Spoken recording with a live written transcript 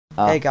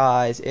Hey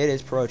guys, it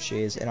is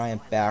ProCheese, and I am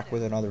back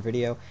with another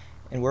video,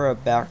 and we're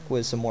back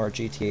with some more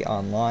GTA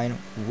Online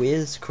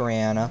with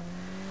Cran,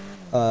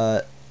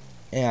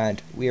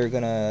 and we are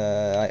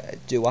gonna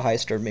do a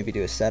heist or maybe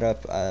do a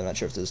setup. I'm not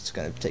sure if this is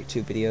gonna take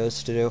 2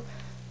 videos to do,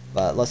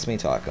 but let's me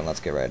talk and let's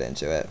get right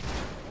into it.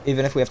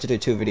 Even if we have to do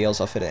 2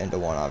 videos, I'll fit it into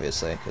one,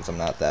 obviously, because I'm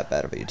not that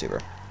bad of a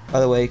YouTuber. By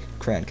the way,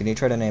 Cran, can you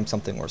try to name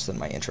something worse than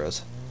my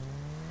intros?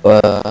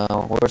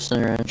 Worse than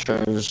your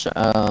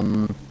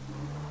intros,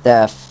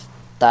 death,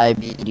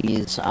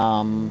 diabetes,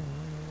 Oh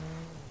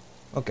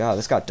god,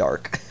 this got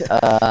dark.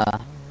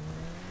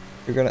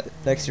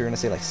 Next you're gonna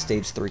say like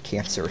stage 3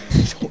 cancer.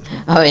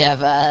 oh yeah,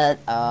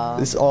 that,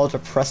 This is all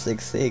depressing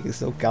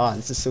things. Oh god,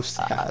 this is so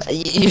sad.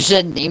 you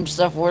should name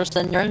stuff worse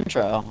than your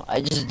intro.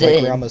 I just My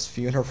did. grandma's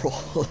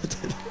funeral.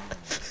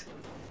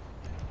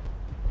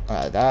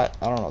 That,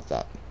 I don't know what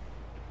that.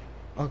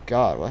 Oh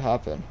god, what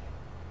happened?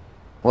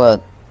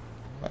 What?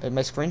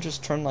 My screen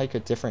just turned like a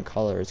different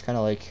color. It's kind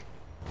of like,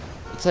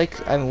 it's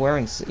like I'm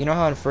wearing, you know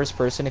how in first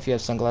person if you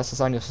have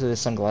sunglasses on you'll see the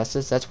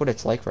sunglasses? That's what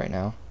it's like right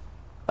now.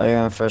 Are you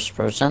in first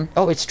person?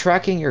 Oh, it's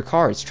tracking your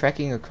car. It's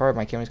tracking your car.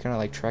 My camera's kind of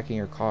like tracking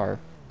your car.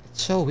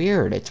 It's so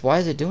weird. Why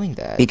is it doing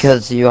that?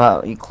 Because you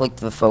clicked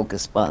the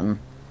focus button.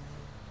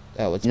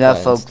 Oh, what's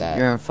that?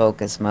 You're in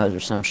focus mode or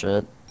some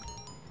shit.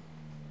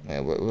 Yeah,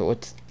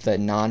 what's the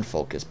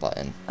non-focus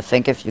button? I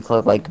think if you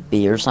click like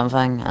B or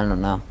something, I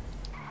don't know.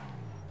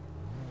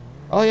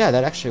 Oh yeah,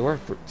 that actually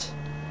worked.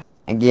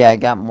 And yeah, I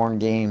got more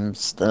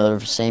games. The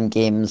same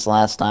games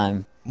last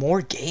time.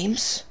 More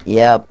games?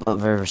 Yeah, but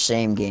they're the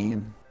same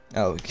game.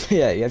 Oh,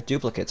 yeah, you have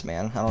duplicates,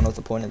 man. I don't know what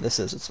the point of this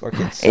is. It's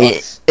working.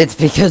 Sucks. It's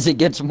because it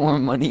gets more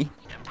money.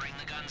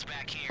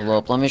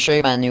 Look, let me show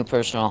you my new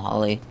personal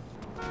holly.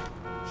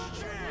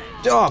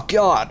 Oh,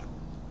 God!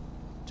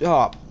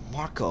 Oh,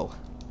 Marco.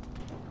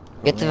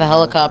 Get to the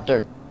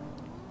helicopter.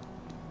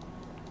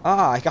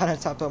 Ah, I got on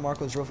top of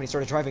Marco's roof and he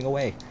started driving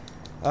away.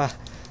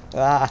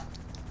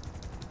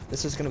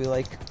 This is gonna be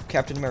like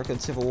Captain America in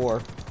Civil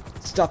War.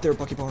 Stop there,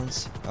 Bucky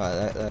Barnes.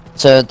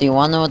 So, do you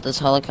want to know what this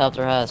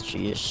helicopter has,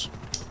 Cheese?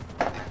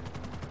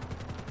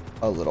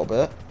 A little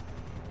bit.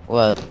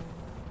 What? Do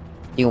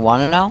you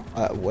want to know?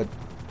 What?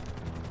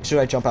 Should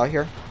I jump out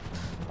here?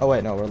 Oh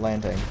wait, no, we're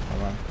landing.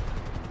 Hold on.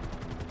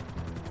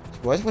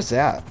 What was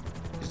that?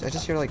 I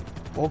just hear like,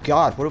 oh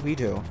god, what do we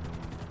do?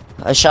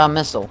 I shot a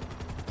missile.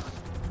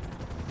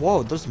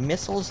 Whoa, those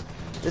missiles?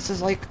 This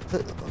is like the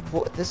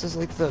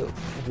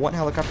one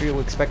helicopter you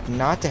would expect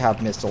not to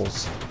have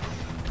missiles.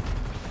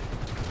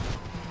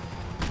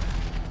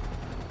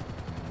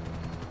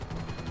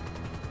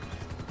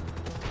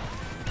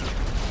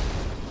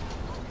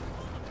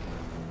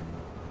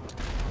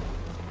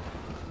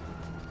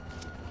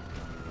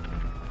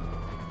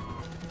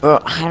 Bro,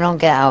 I don't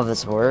get how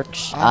this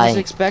works. I was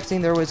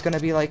expecting there was gonna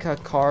be like a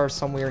car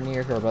somewhere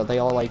near here, but they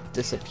all like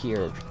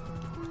disappeared.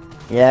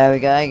 Yeah, we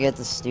gotta get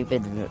the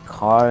stupid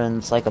car, and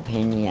it's like a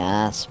pain in the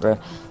ass, bro.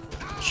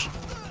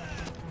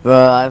 Bro,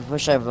 I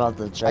wish I brought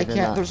the juggernaut. I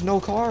can't, there's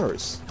no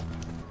cars.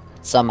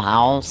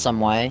 Somehow, some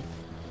way.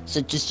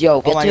 So just,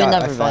 yo, get to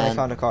another van. I finally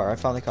found a car. I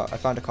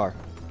found a car.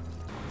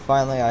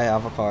 Finally, I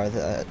have a car.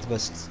 That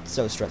was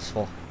so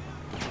stressful.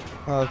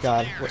 Oh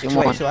god. Wait,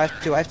 do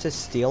I have to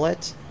steal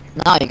it?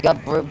 No, you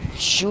got to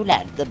shoot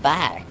at the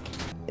back.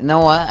 You know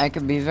what? I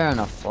could be there in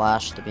a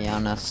flash, to be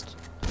honest.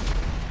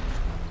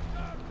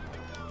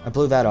 I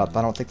blew that up.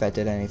 I don't think that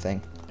did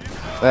anything.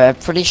 But I'm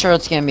pretty sure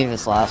it's gonna be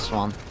this last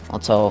one.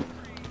 Let's hope.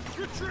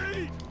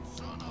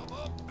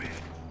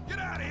 Get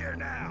out of here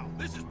now.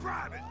 This is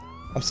private.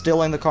 I'm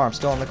still in the car. I'm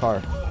still in the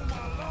car.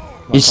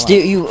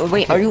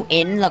 Wait, are you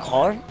in the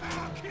car?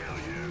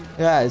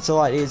 Yeah, it's a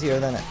lot easier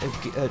than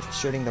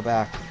shooting the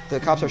back. The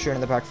cops are shooting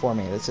the back for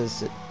me. This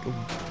is,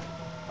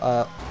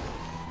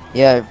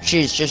 yeah,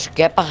 jeez, just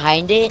get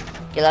behind it,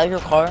 get out of your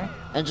car,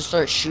 and just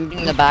start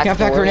shooting the back door.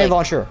 Campact grenade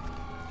launcher.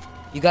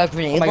 You got a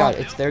grenade launcher? Oh my god,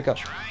 it's there. Go.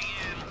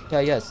 Yeah,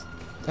 yes.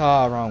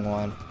 Ah, wrong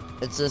one.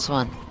 It's this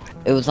one.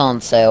 It was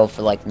on sale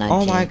for like 19.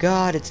 Oh my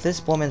god, it's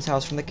this woman's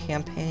house from the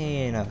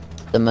campaign.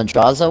 The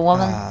Madraza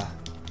woman?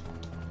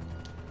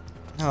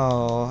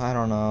 No, I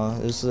don't know.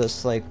 Is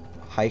this like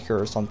hiker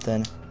or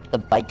something? The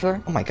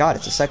biker? Oh my god,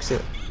 it's a sexy.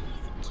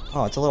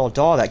 Oh, it's a little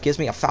doll that gives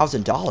me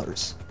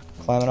 $1,000.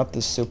 Climbing up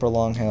this super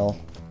long hill.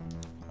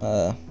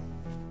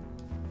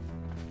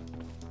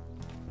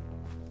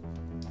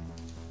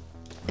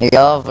 You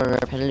got over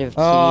repetitive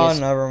Oh, keys.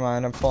 never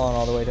mind. I'm falling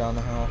all the way down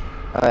the hill.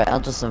 Alright, I'll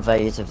just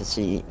invite you to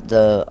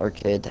the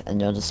arcade,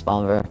 and you'll just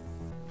spawn there.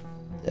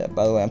 Yeah,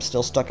 by the way, I'm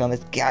still stuck on this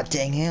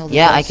goddamn hill.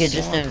 Yeah, I could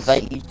just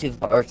invite you to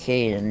the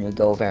arcade, and you'll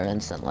go there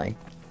instantly.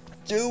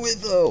 Do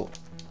it, though!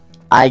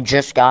 I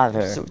just got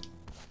her.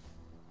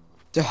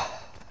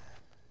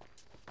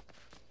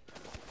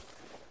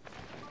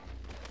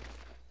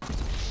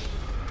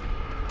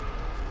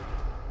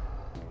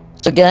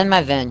 So get in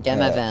my van, get in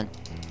my van.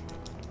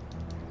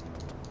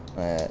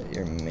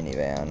 Your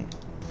minivan.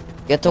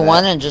 Get to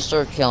one and just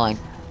start killing.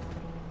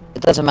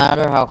 It doesn't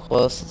matter how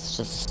close, it's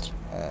just...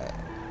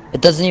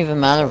 It doesn't even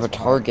matter if a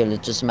target,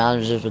 it just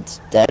matters if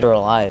it's dead or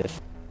alive.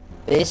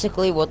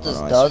 Basically, what this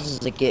does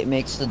is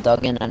makes the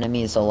dug-in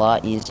enemies a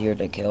lot easier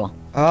to kill.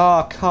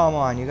 Oh, come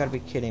on. You gotta be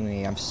kidding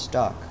me. I'm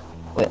stuck.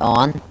 Wait,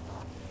 on?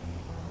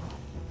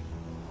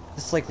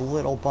 This, like,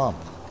 little bump.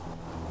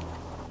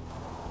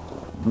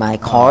 My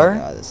car? Oh my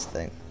god, this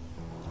thing.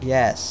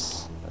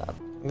 Yes.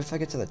 Maybe if I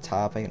get to the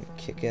top, I can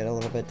kick it a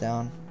little bit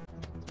down.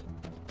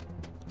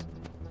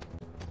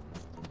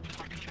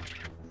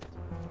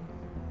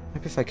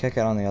 Maybe if I kick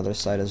it on the other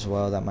side as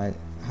well, that might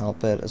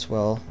help it as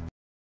well.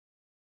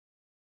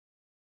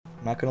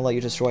 I'm not gonna let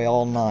you destroy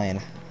all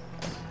 9.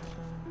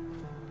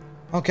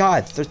 Oh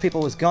god, there's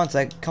people with guns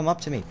that come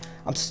up to me.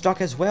 I'm stuck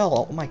as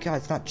well. Oh my god,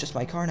 it's not just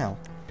my car now.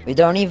 We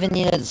don't even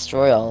need to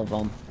destroy all of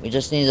them. We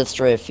just need to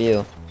destroy a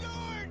few.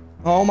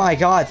 Oh my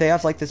god, they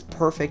have like this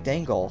perfect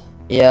angle.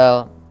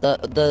 Yeah,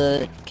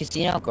 the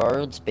casino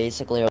guards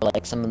basically are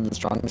like some of the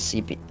strongest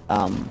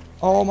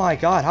Oh my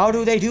god, how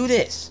do they do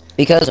this?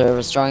 Because they're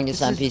the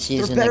strongest NPCs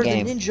in the game. They're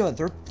better than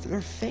Ninja.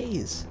 They're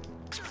phase.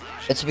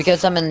 It's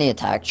because I'm in the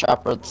attack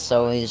chopper. It's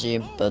so easy,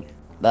 but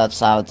that's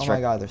how it's. Oh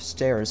my god, there's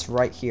stairs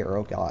right here.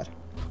 Oh god.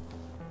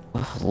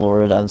 Oh,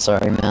 Lord, I'm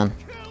sorry, man.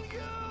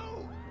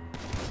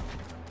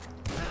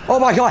 Oh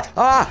my god!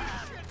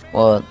 Ah!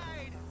 What?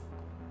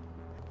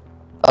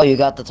 Oh, you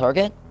got the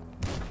target?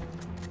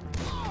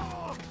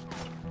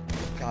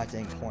 God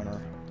dang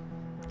corner.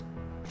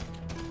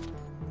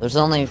 There's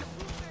only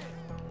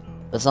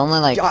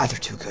like. God, they're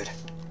too good.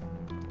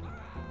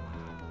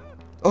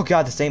 Oh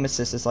god, this aim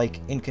assist is like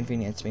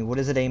inconvenienced me. What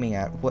is it aiming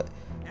at? What?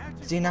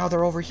 See, now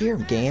they're over here,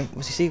 game.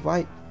 See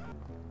why?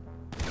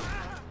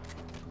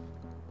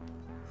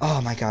 Oh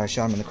my god, I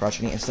shot him in the crotch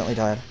and he instantly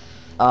died.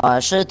 I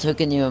should have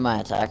taken you in my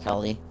attack,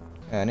 Ollie.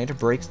 I need to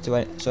break.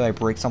 So I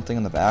break something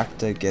in the back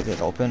to get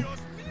it open?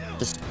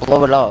 Just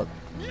blow it up.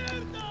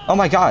 Oh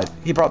my god,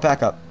 he brought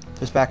backup.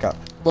 There's backup.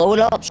 Blow it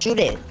up, shoot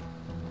it.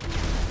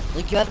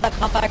 Like you have that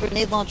compact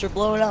grenade launcher,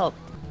 blow it up.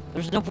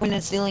 There's no point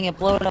in stealing it,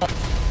 blow it up.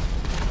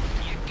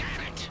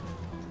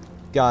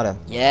 Got him.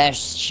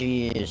 Yes,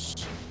 cheese.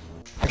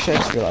 Actually, I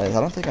just realized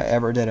I don't think I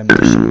ever did a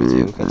mission with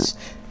you because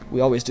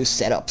we always do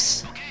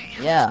setups.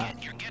 Yeah,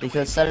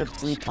 because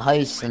setups lead to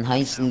heists, and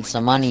heists need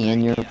some money,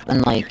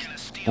 and like,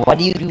 why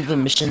do you do the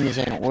missions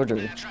in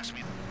order?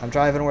 I'm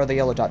driving where the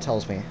yellow dot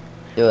tells me.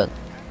 Do it.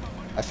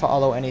 I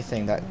follow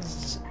anything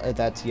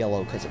that's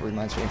yellow because it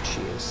reminds me of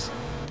cheese.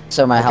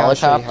 So my Like, I'll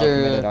show you how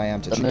helicopter, committed I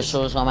am to the cheese.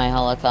 missiles on my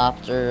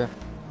helicopter,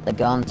 the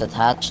guns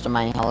attached to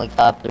my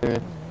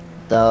helicopter,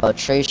 the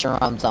tracer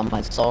rounds on my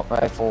assault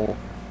rifle.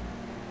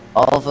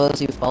 All of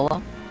those you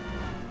follow?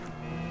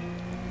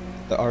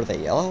 Are they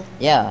yellow?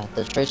 Yeah,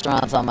 the tracer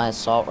rounds on my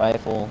assault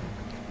rifle.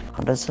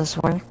 How does this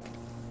work?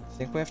 I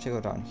think we have to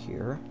go down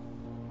here.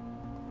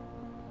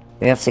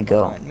 We have to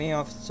go. Find me,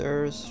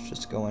 officers.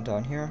 Just going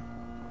down here.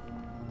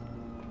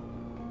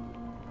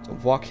 So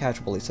walk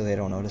casually so they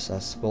don't notice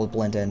us. We'll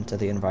blend into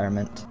the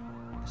environment.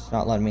 It's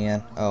not letting me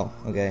in. Oh,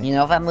 okay. You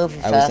know that movie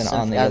I Fast wasn't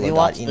on and the Have you yellow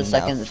watched dot the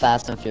second enough.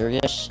 Fast and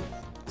Furious?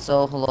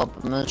 So hold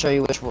up, I'm gonna show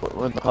you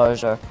where the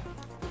cars are.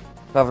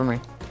 Cover me.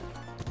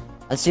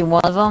 I see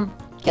one of them.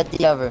 Get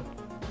the other.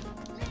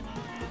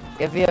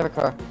 Get the other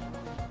car.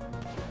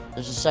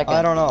 There's a second.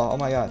 I don't know. Oh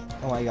my god.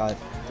 Oh my god.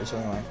 They're so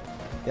annoying.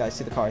 Yeah, I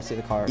see the car. I see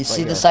the car. You right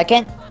see here. the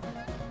second?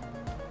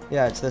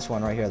 Yeah, it's this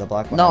one right here, the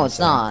black one. No, it's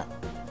not.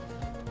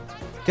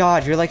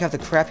 God, you're like have the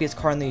crappiest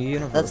car in the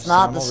universe. That's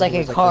not and I'm the over second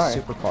here with, car.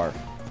 Like, the supercar.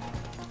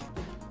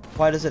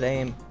 Why does it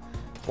aim?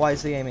 Why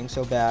is the aiming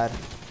so bad?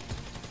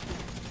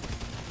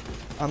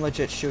 I'm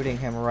legit shooting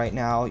him right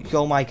now.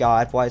 Oh my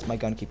god, why does my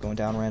gun keep going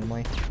down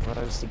randomly?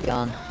 Where's the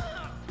gun?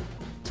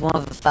 It's one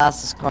of the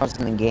fastest cars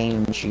in the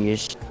game,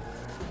 jeez.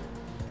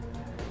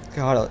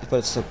 God, but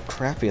it's the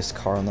crappiest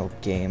car in the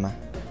game.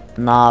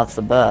 Nah, it's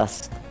the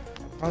best.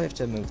 Probably have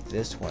to move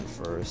this one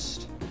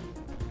first.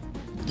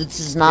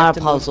 This is have not to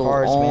a move puzzle.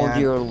 cars, Oh man.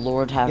 dear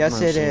Lord, have Yes,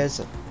 mercy. it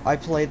is. I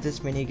played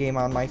this mini game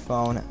on my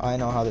phone. I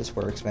know how this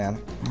works,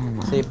 man.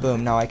 See,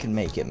 boom, now I can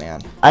make it,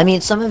 man. I mean,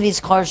 some of these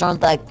cars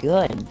aren't that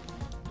good.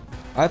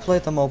 I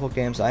played the mobile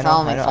games. I know.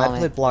 Follow me, I follow me.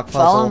 played Block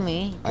Puzzle. Follow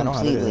me I know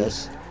how to do completely.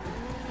 this.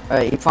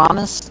 Alright, you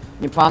promise?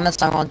 You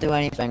promise I won't do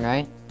anything,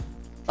 right?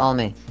 Follow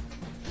me.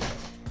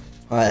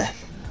 What?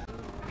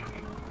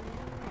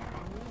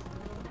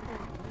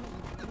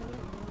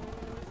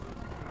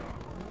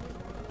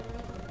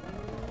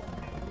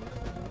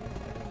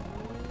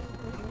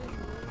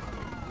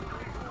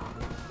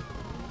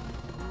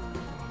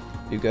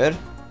 You good?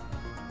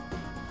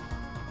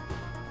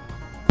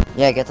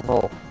 Yeah, get the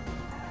pole.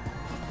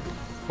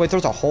 Wait,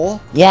 there's a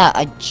hole? Yeah,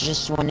 I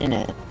just went in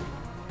it.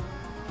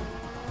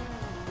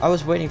 I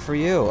was waiting for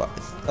you.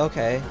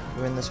 Okay,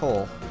 you're in this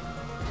hole.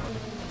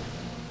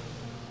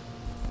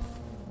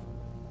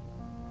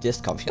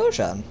 Just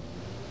confusion.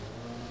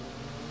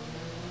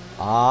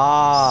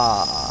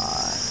 Ah,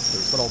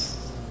 there's little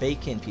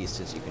bacon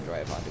pieces you can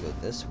drive on to go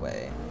this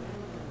way.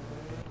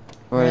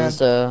 Where's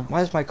the...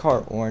 Why is my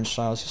car orange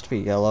now? It's supposed to be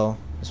yellow.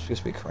 It's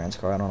supposed to be Cran's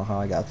car. I don't know how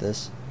I got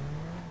this.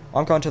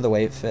 I'm going to the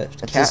wave fit.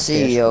 It's a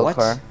CEO What?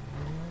 car.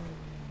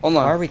 Hold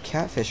Why on. are we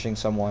catfishing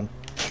someone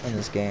in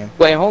this game?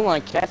 Wait, hold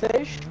on.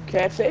 Catfish?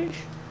 Catfish?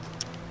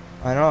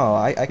 I know,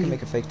 I can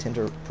make a fake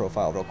Tinder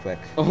profile real quick.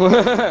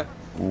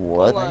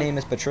 What? My name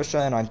is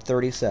Patricia and I'm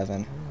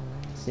 37.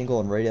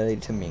 Single and ready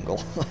to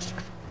mingle.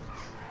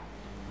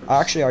 I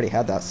actually already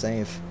had that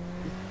save.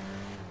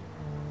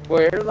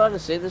 Wait, you're allowed to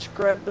say this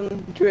crap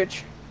on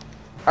Twitch?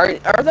 Are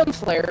them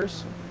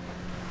flares?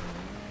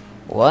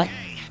 What?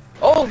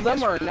 Oh,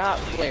 them are not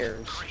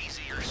flares.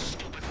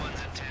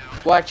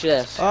 Watch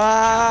this.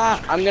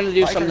 Ah! I'm gonna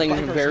do Bikers, something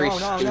bikers, very no,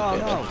 stupid.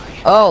 no.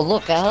 Oh,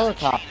 look, a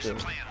helicopter.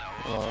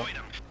 Oh.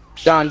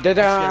 Dun da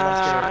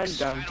dun, Let's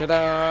dun da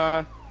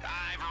dun.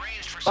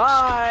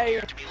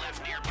 Bye!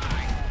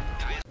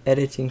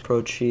 Editing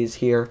ProCheese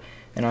here,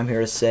 and I'm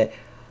here to say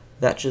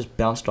that just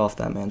bounced off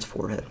that man's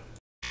forehead.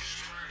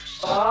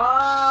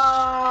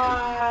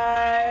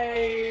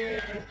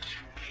 Bye!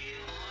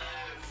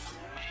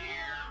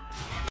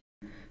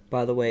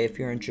 By the way, if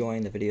you're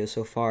enjoying the video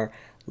so far,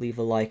 leave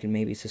a like and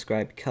maybe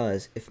subscribe,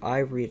 because if I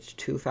reach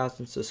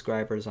 2,000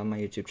 subscribers on my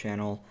YouTube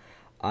channel,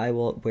 I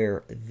will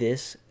wear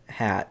this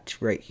hat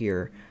right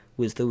here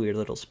with the weird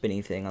little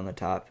spinny thing on the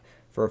top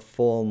for a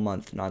full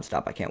month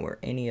nonstop. I can't wear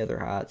any other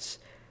hats.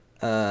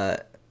 I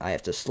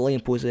have to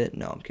sleep with it.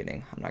 No, I'm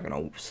kidding. I'm not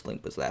gonna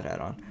sleep with that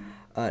hat on.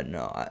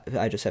 No,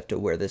 I just have to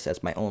wear this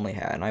as my only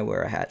hat, and I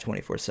wear a hat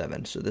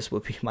 24/7, so this will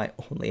be my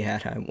only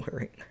hat I'm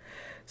wearing.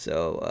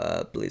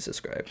 So, please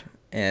subscribe,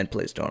 and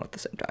please don't at the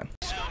same time.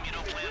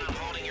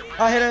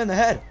 I hit it in the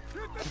head!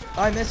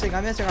 I'm missing,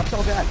 I'm so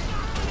bad!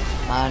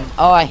 Man.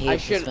 Oh, I hate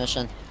this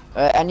mission.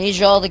 Alright, I need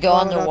y'all to go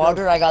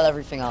underwater, I got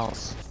everything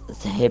else.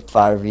 It's a hip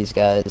fire of these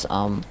guys,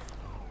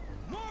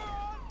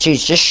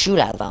 Jeez, just shoot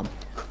at them.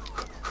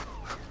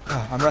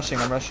 I'm rushing.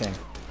 I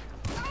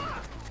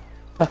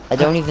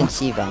don't even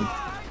see them.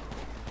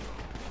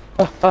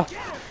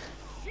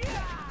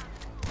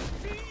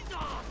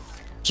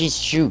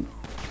 Jeez, shoot.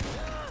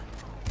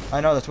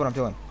 I know, that's what I'm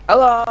doing.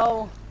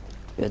 Hello!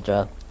 Good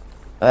job.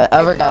 Alright,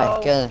 other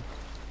guy, good.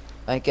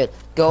 Alright, good.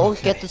 Go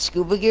get the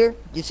scuba gear.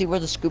 You see where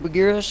the scuba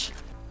gear is?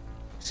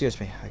 Excuse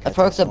me. I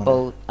parked the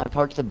boat. I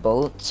parked the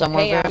boat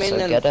somewhere Hey, there, I'm so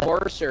an get it.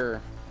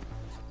 enforcer.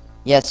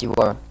 Yes, you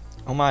were.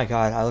 Oh my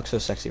god, I look so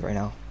sexy right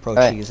now.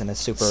 ProCheese in a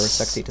super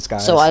sexy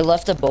disguise. So I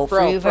left a boat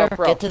for you there.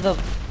 Bro.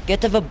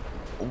 Get to the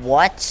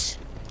what?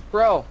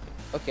 Bro.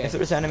 Okay. If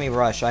there's enemy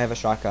rush, I have a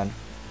shotgun.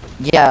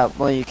 Yeah,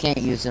 well you can't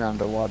use it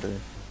underwater.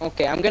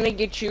 Okay, I'm gonna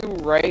get you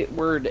right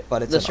where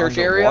But it's the an search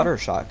underwater area.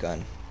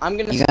 shotgun. I'm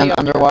gonna You stay got an up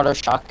here. underwater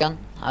shotgun?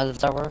 How does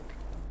that work?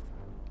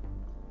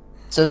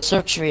 So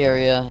search the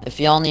area. If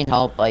y'all need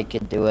help, I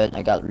could do it.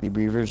 I got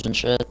rebreathers and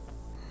shit.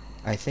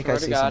 I think Swear I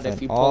to see God, if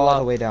something you pull all up-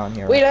 the way down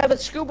here. Wait, I have a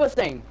scuba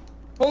thing.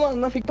 Hold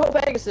on, let me go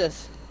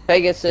Pegasus.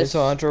 Pegasus. It's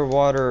an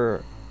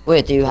underwater.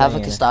 Wait, do you have a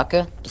Plane.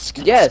 Kostaka? Just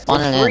Yes,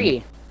 spawn it it's in.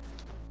 free.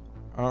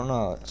 I don't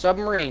know.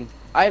 Submarine.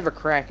 I have a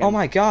Kraken. Oh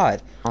my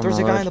god! Oh There's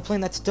my a guy lord. in the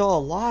plane that's still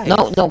alive.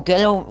 No,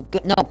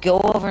 go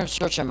over and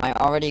search him. I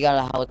already got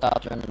a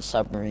helicopter and a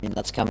submarine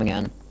that's coming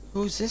in.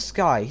 Who's this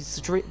guy?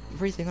 He's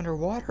breathing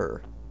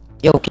underwater.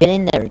 Yo, get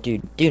in there,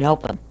 dude. Dude,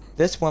 help him.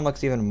 This one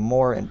looks even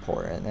more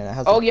important, and it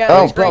has. Oh, a yeah,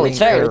 Oh, it's big bro, green it's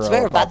fair. arrow It's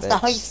fair. above That's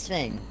the it. heist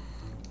thing.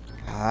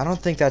 I don't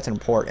think that's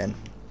important.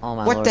 Oh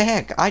my What lord. the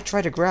heck? I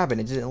tried to grab it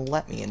and it didn't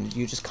let me, and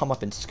you just come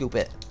up and scoop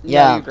it.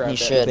 Yeah, you grabbed you it.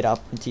 should. Scoop it up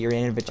into your Oh,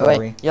 inventory.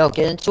 wait, yo,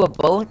 get into a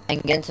boat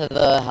and get into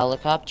the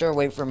helicopter.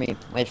 Wait for me.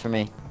 Wait for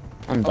me.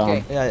 I'm done.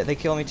 Okay. Yeah, they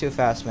kill me too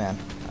fast, man.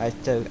 I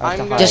have to I'm hide.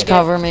 gonna Just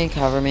cover me,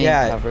 cover me,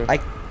 Yeah, cover.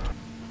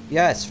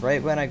 Yes,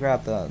 right when I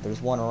grab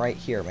there's one right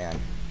here, man.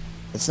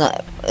 It's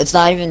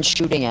not even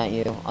shooting at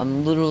you.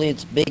 I'm literally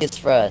its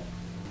biggest threat.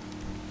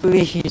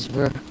 Please,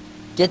 bro.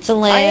 Get to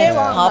land, am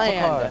on hop land.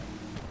 a car.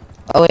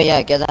 Oh wait,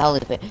 yeah, get the heli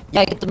pick.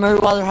 Yeah, get the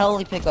Murderwater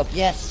heli pickup,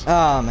 yes.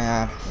 Oh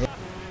man.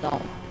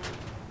 No.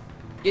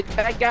 Get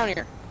back down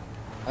here.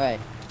 Alright.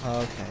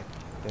 Okay,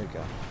 there you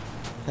go.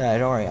 Yeah,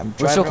 don't worry, I'm We're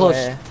driving so close.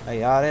 away. I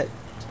got it.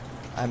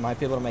 I might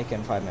be able to make it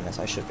in 5 minutes.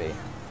 I should be.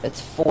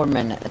 It's 4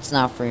 minutes. It's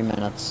not 3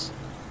 minutes.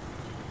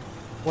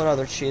 What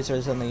other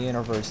cheesers in the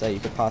universe that you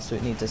could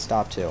possibly need to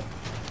stop to?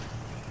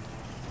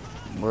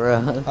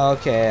 Bruh.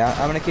 Okay,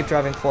 I'm gonna keep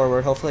driving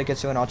forward. Hopefully it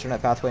gets to an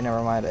alternate pathway.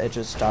 Never mind, it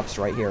just stops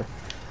right here.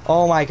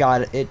 Oh my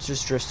god, it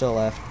just drifts to the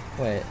left.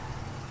 Wait.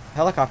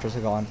 Helicopters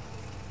are gone.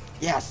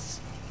 Yes!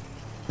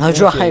 Now Thank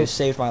you, you drive.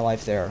 saved my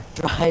life there.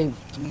 Drive,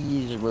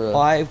 please, bro.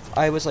 Well,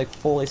 I was like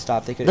fully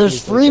stopped. They could There's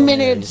easily 3 kill me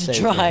there. You minutes to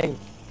saved me. drive.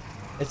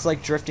 It's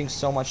like drifting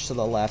so much to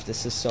the left.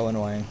 This is so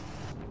annoying.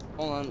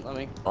 Hold on, let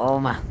me. Oh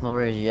my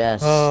lord,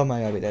 yes. Oh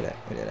my god, we did it.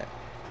 We did it.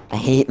 I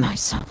hate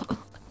myself.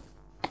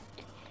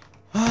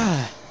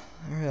 There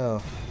we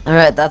go.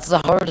 Alright, that's the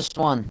hardest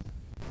one.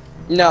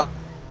 No.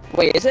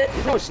 Wait, is it?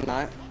 No, it's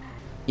not.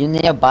 You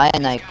need to buy a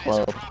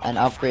nightclub and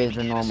upgrade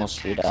your normal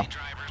speedo.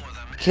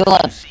 Kill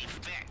him.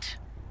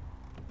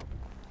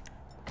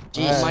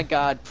 Oh my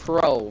god,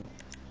 pro.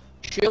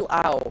 Chill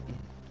out.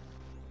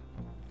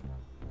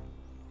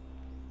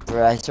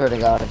 Bro, I swear to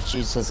god, if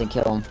Cheese doesn't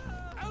kill him.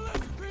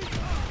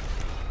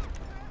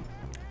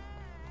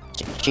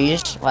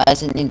 Cheese? Why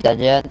isn't he dead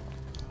yet?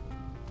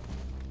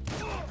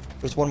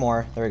 There's one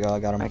more. There we go. I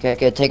got him. Okay,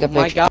 good. Take a Oh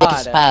my picture. Take a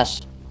God.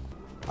 pass.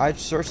 I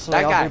searched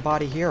That guy.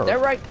 everybody here. They're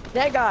right.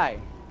 That guy.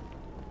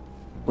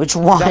 Which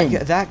one?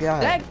 That guy.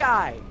 That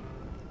guy.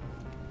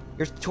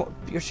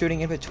 You're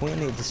shooting in between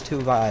these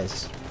two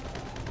guys.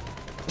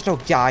 There's no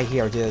guy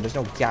here, dude. There's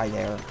no guy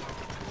there.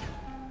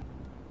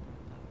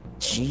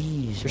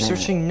 Jeez, You're man.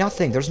 searching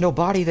nothing. There's no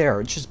body there.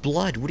 It's just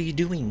blood. What are you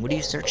doing? What are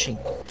you searching?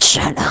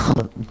 Shut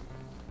up.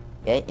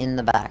 Get in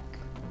the back.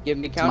 Give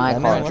me my car.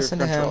 countermeasure Listen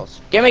to him.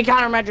 controls. Give me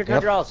countermeasure Yep.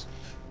 controls.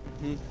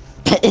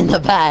 Get in the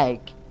back.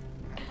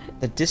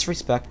 The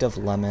disrespect of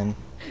Lemon.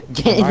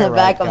 Get in Am I the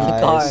back right, of the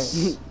car.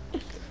 guys?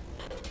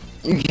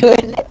 You're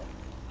good.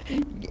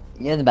 Get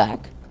in the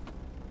back.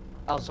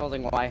 I was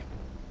holding Y.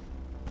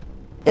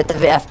 Get the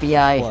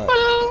FBI. What?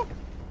 Hello.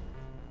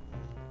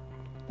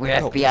 We're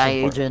Go,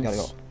 FBI listen for it. agents. Gotta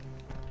go.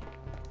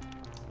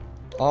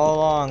 All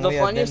along, The we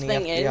have been funniest the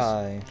thing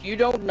FBI. is, you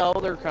don't know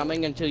they're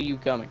coming until you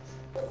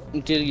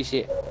see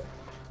it.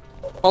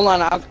 Hold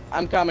on,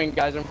 I'm coming,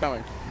 guys. I'm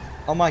coming.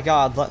 Oh my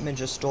god, Letman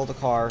just stole the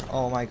car.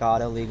 Oh my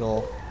god,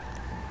 illegal.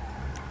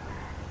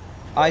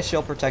 I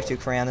shall protect you,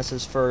 Cran. This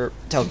is for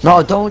Tokyo.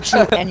 No, don't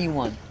shoot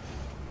anyone.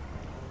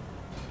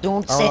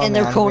 Don't Oh, sit in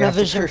their man, we cone have of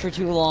to vision for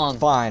too long.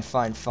 Fine,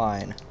 fine,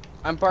 fine.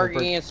 I'm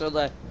parking it so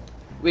that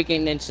we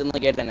can instantly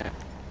get in it.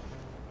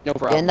 No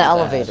problem. Get in the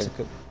with that.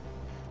 elevator.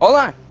 Hold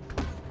on.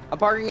 I'm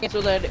parking it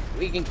so that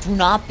we can. Do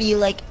not be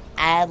like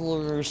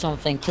Adler or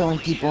something, killing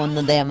people in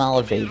the damn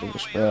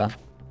elevators, bro.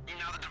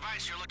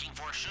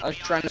 I was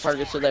trying to park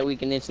it so that we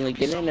can instantly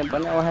get in it,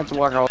 but now I have to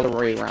walk all the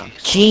way around.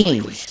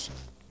 Jeez.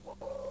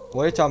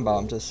 What are you talking about?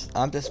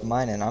 I'm just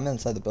mining. I'm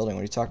inside the building.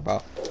 What are you talking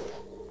about?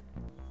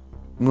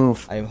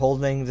 Move. I am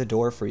holding the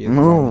door for you,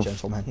 Move.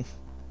 gentlemen.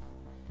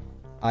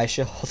 I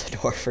shall hold the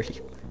door for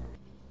you.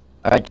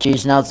 Alright,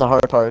 jeez, now it's the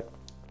hard part.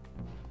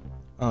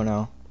 Oh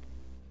no.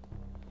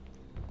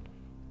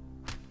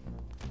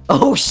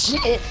 Oh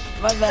shit!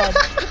 My bad.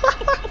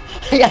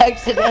 I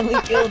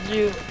accidentally killed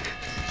you.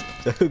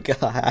 Oh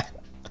god.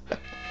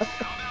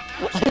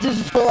 I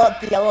just pull out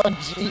the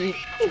LMG.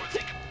 I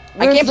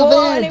Where's can't the pull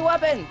out van? any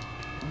weapon.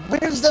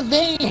 Where's the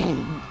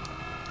van?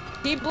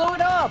 He blew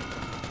it up.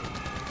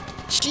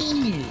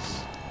 Jeez.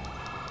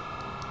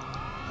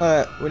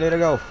 We need to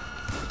go.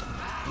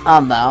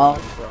 I'm out.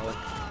 Bro,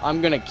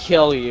 I'm gonna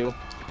kill you.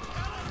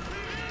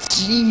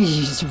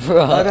 Jeez, I'm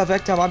bro. the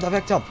victim. I'm the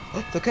victim.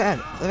 The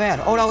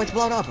van. Oh no, it's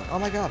blown up. Oh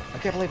my god. I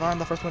can't believe I'm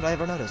the first one to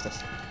ever notice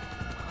this.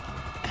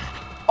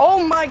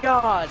 Oh my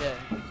god.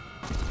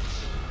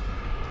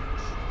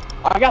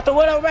 I got the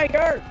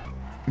Widowmaker.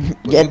 When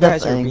Get you the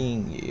guys are thing.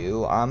 being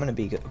you, I'm gonna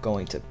be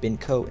going to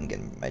Bincoat and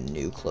getting my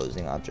new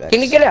closing objects.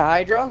 Can you get a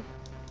Hydra?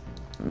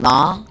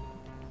 Nah.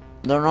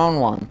 Their own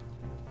one.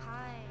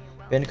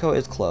 Bincoat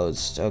is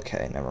closed.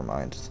 Okay, never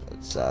mind.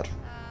 It's sad.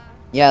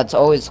 Yeah, it's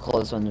always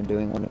closed when they're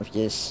doing one of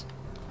these.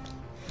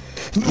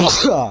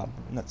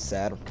 That's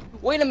sad.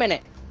 Wait a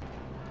minute.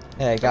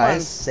 Hey on.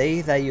 guys,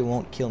 say that you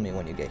won't kill me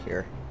when you get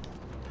here.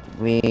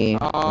 We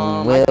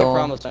I will. can't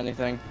promise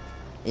anything.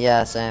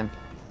 Yeah, same.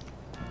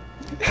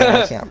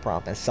 I can't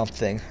promise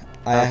something.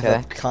 I have Okay.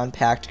 a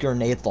compact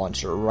grenade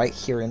launcher right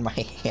here in my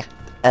hand.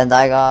 And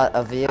I got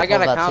a vehicle I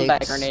got a that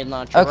combat takes... grenade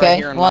launcher right Okay,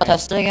 here in wanna my.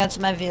 test it against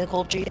my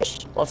vehicle, Cheese?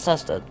 Let's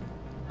test it.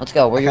 Let's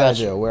go, where you I at?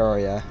 do. Where are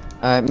ya?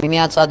 Alright, meet me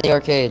outside the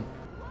arcade.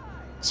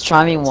 Let's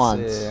try me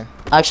once. see.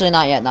 Actually,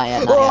 not yet, not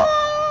yet, not yet.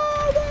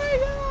 Oh my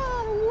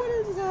god! What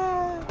is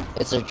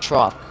that? It's a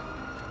truck.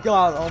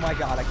 God! Oh my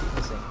god! I keep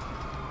missing.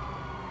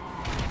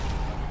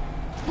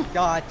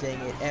 God dang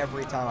it!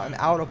 Every time I'm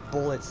out of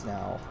bullets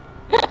now.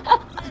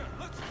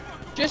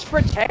 Just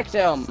protect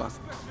him. We Hold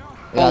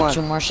got on.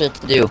 2 more shit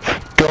to do.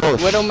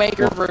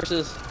 Widowmaker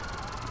versus.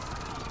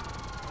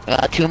 We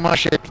got 2 more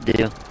shit to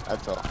do.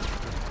 That's all.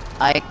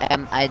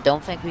 I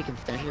don't think we can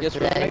finish it Yes,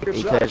 today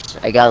Widowmaker because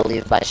I gotta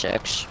leave by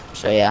 6.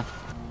 So yeah.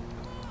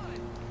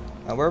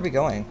 Where are we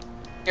going?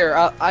 Here,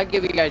 I'll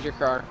give you guys your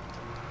car.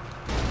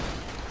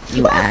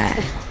 You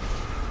ass.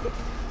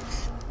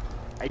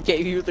 I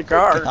gave you the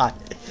car. God,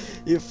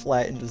 you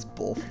flattened us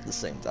both at the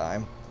same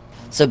time.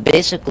 So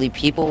basically,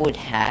 people would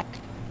hack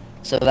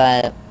so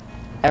that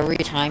every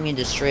time you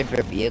destroyed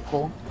their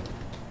vehicle,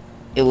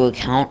 it will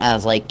count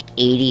as like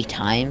 80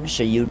 times,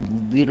 so you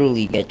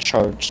literally get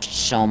charged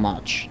so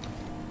much.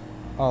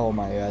 Oh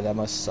my god, that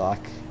must suck.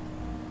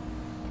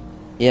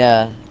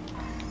 Yeah.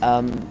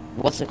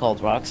 What's it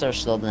called? Rockstar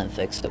still didn't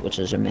fix it, which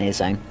is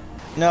amazing.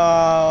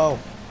 No!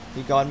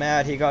 He got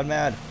mad, he got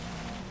mad.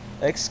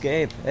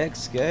 Escape,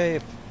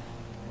 escape.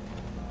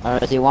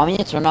 Alright, do you want me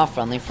to turn off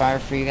friendly fire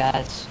for you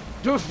guys?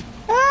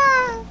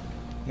 Ah!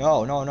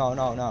 No, no, no,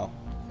 no, no.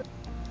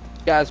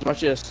 Guys,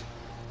 watch this.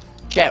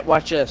 Chat,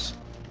 watch this.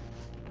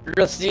 You're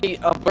gonna see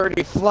a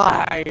birdie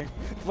fly,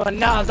 but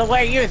not the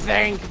way you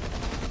think.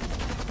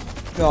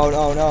 No,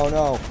 no, no,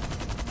 no.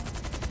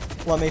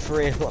 Let me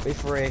free, let me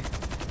free.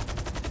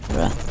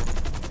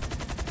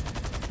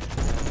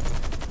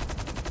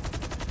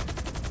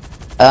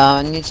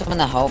 I need someone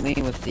to help me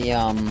with the,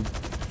 I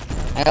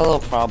got a little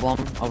problem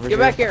over Get here.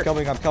 back here. I'm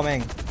coming, I'm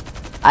coming.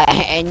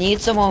 I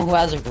need someone who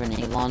has a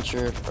grenade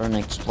launcher or an I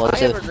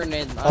explosive. have a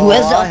grenade. Who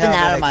has I an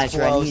have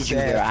atomizer? I need you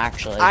explosive. here,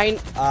 actually.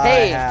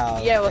 Hey,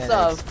 have yeah, what's an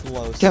up?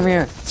 explosive. Come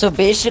here. So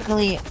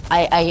basically,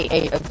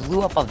 I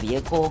blew up a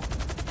vehicle,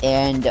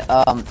 and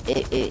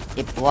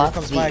it blocked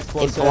comes my it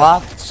explosive.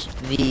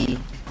 blocked the.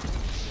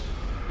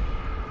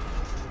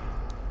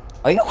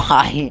 Are you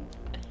high?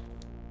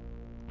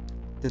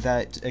 Did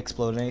that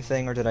explode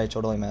anything, or did I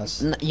totally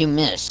miss? You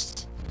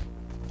missed.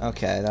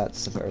 Okay,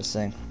 that's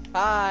embarrassing.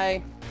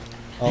 Hi.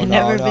 Oh, I've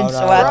no, never no, been no, so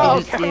no. happy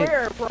Bro, to come see.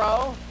 here,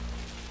 bro.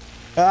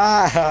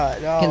 Ah,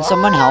 no. Can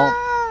someone help?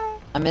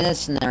 I'm in a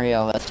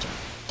scenario that's.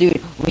 Dude,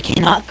 we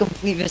cannot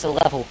complete this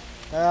level.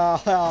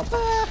 Help.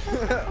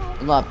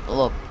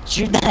 Look.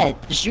 Shoot that.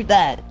 Shoot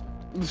that.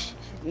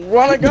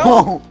 Wanna go?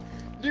 No.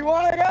 Do you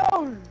wanna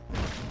go?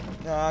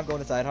 No, I'm going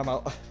inside. I'm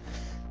out.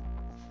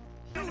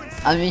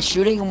 I'm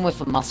shooting him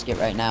with a musket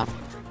right now.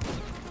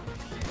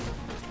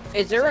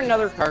 Is there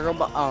another cargo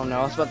bomb? Oh no,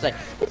 I was about to say.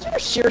 Is there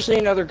seriously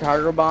another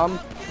cargo bomb?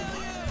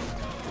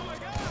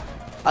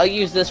 I'll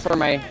use this for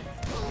my.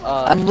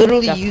 I'm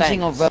literally defense.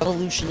 using a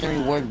Revolutionary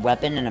War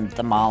weapon and I'm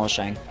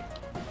demolishing.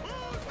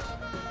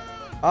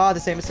 Ah, the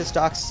same assist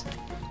stocks.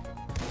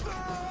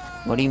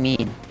 What do you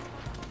mean?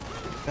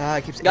 Ah,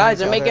 it keeps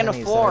Guys, aiming I'm to making other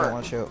a enemies that I don't fort.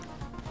 wanna shoot.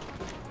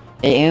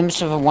 It aims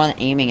to the one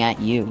aiming at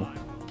you.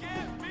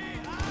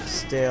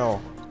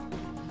 Still.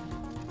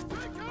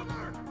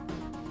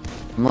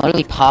 I'm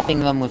literally popping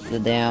them with the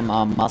damn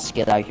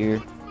musket out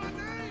here.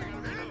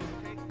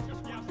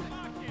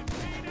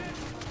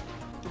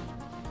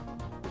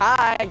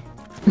 Hi.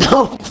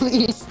 No,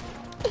 please!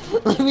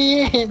 Let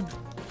me in!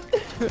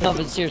 No,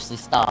 but seriously,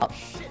 stop.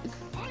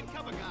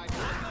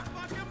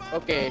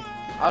 Okay,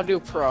 I'll do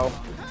pro.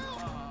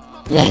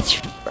 Yeah, it's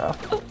true,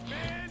 bro.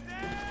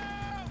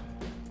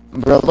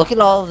 Bro, look at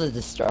all the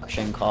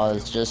destruction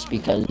caused just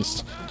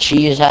because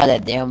Cheese had a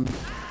damn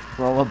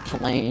throw a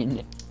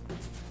plane.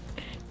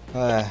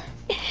 I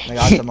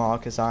got them all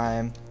because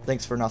I'm.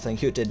 Thanks for nothing.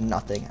 You did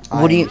nothing. What do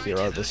I'm you- the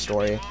hero of this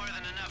story.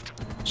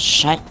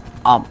 Shut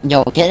up.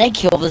 Yo, can I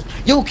kill this?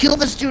 Yo, kill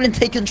the student,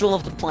 take control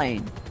of the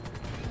plane.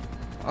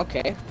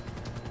 Okay.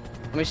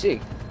 Let me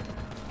see.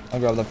 I'll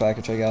grab the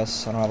package, I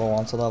guess. I don't have a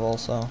wanted level,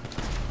 so.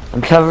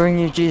 I'm covering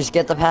you, Cheese.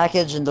 Get the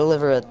package and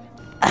deliver it.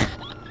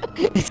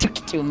 It took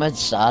too much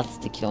shots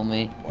to kill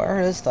me. Where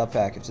is the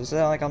package? Is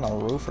it like on the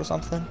roof or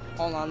something?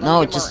 Hold on. let No,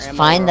 me get more just ammo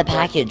find the real quick.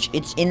 package.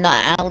 It's in the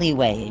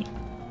alleyway.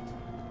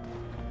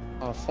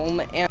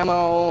 Full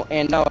ammo,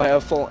 and now I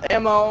have full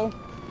ammo.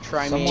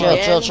 Try me Someone-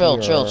 again.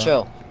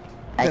 Chill.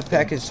 The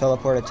package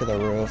teleported to the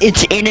roof.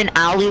 It's in an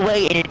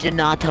alleyway and it did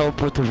not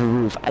teleport to the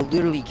roof. I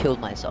literally killed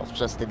myself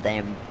just to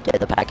damn get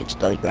the package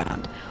to the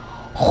ground.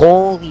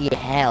 Holy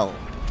hell.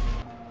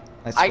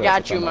 swear I if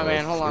got it's you, on the my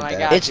man. roof, Hold you're on, I dead.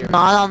 got It's you.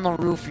 not on the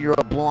roof. You're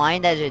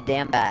blind as a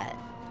damn bat.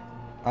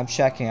 I'm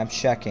checking.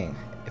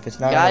 If it's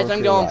not Guys, on the roof,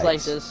 I'm you're going right.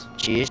 places.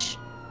 Jeez.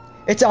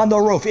 It's on the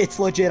roof. It's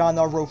legit on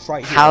the roof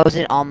right here. How is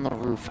it on the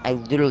roof? I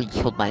literally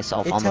killed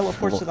myself It on the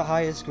teleports to floor. the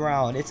highest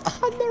ground. It's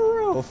on the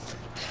roof.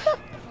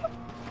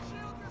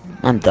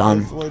 I'm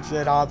done. It's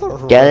legit on the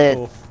roof. Get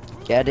it.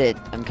 Get it.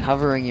 I'm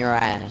covering your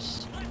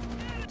ass.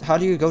 How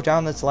do you go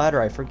down this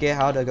ladder? I forget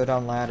how to go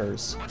down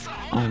ladders.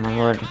 Oh my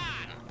lord.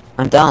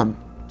 I'm done.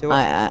 Do it.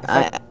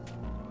 I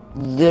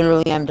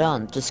literally am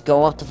done. Just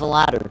go up to the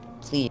ladder,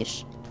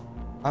 please.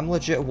 I'm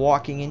legit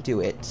walking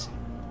into it.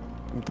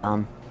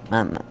 I'm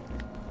done.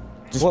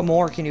 Just- What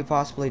more can you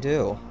possibly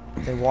do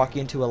than walk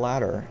into a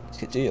ladder?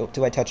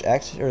 Do I touch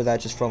X, or did that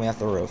just throw me off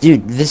the roof?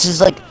 Dude, this is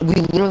like, we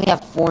literally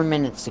have 4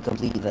 minutes to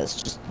complete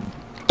this. Just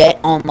get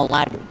on the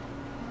ladder.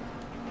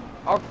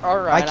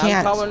 Alright, I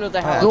can't. I'm coming with the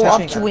I'm help. Go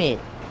up touching to it. it.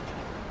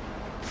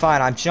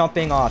 Fine, I'm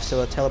jumping off,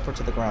 so it'll teleport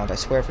to the ground. I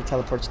swear if it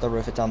teleports to the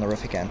roof, it's on the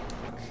roof again.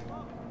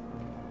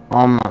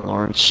 Oh my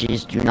lord,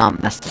 jeez, do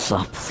not mess this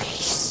up,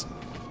 please.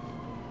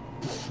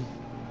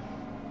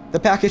 The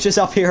package is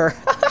up here.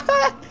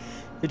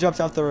 It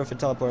jumps off the roof and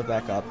teleported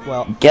back up.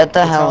 Well, Get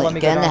the it's not heli, letting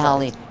me get go in the down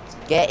heli.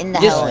 Get in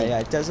the Yes. Oh, heli. yeah,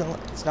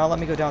 it's not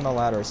letting me go down the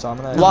ladder, so I'm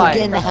gonna. Y.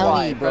 Get in the Press heli,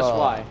 Y. Press bro.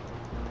 Y.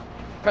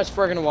 Press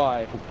friggin'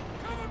 Y.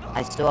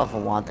 I still have a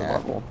wanted Yeah.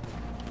 level.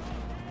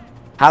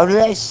 How did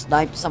I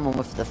snipe someone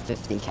with the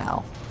 50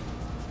 cal?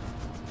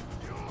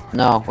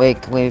 No,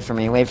 wait for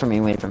me.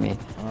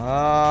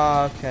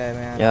 Oh, okay,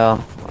 man.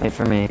 Yo, wait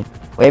for me.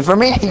 Wait for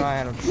me!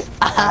 I'm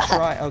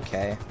trying.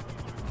 Okay.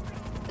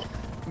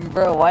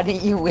 Bro, why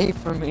didn't you wait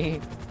for me?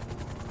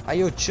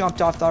 You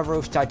jumped off the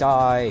roof to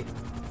die.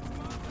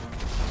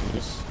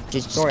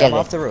 Just Sorry, get I'm it.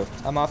 off the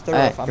roof. I'm off the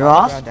Alright, roof. I'm you're on the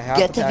off? ground to have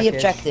Get the to the package.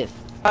 objective.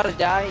 How to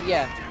die?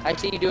 Yeah. I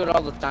see you do it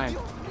all the time.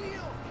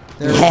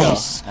 There we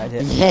Yes! go. I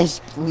did.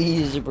 Yes,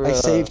 please, bro. I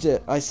saved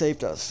it. I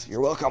saved us.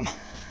 You're welcome.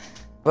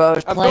 Bro, I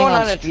was I'm playing going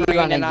on on a train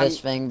speedrunning and this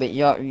thing, but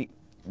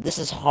this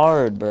is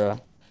hard, bro.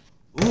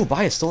 Ooh,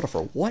 buy a soda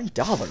for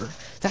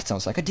 $1. That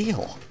sounds like a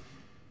deal.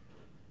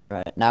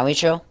 Right, now we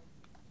chill?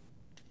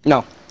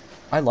 No.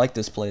 I like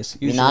this place.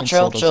 You Usually not in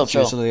chill? sodas, Chill, it's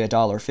chill. usually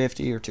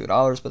 $1.50 or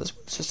 $2, but this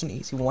one's just an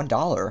easy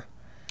 $1.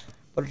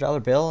 But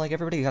 $1 bill, like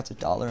everybody got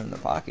 $1 in their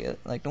pocket.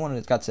 Like no one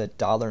has got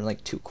 $1 and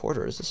like 2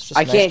 quarters. It's just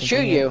I nice, can't shoot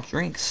convenient you.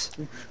 Drinks.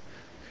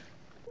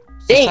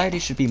 Dang. Society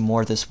should be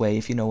more this way,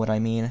 if you know what I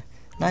mean.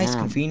 Nice,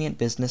 convenient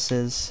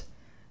businesses.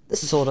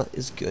 This soda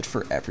is good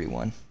for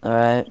everyone.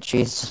 Alright,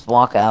 jeez, just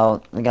walk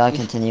out. We gotta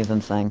continue the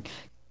thing.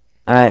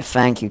 Alright,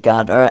 thank you,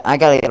 God. Alright, I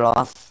gotta get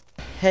off.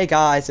 Hey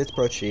guys, it's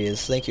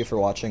ProCheese. Thank you for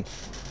watching.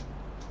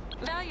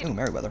 Ooh,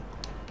 Merryweather.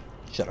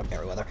 Shut up,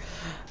 Merryweather.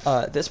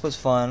 This was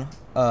fun.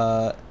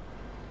 I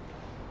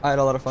had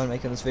a lot of fun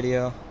making this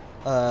video.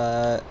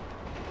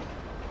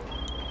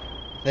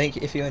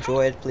 If you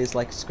enjoyed, please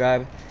like,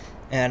 subscribe,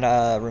 and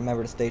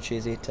remember to stay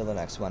cheesy till the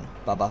next one.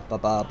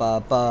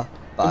 Bye.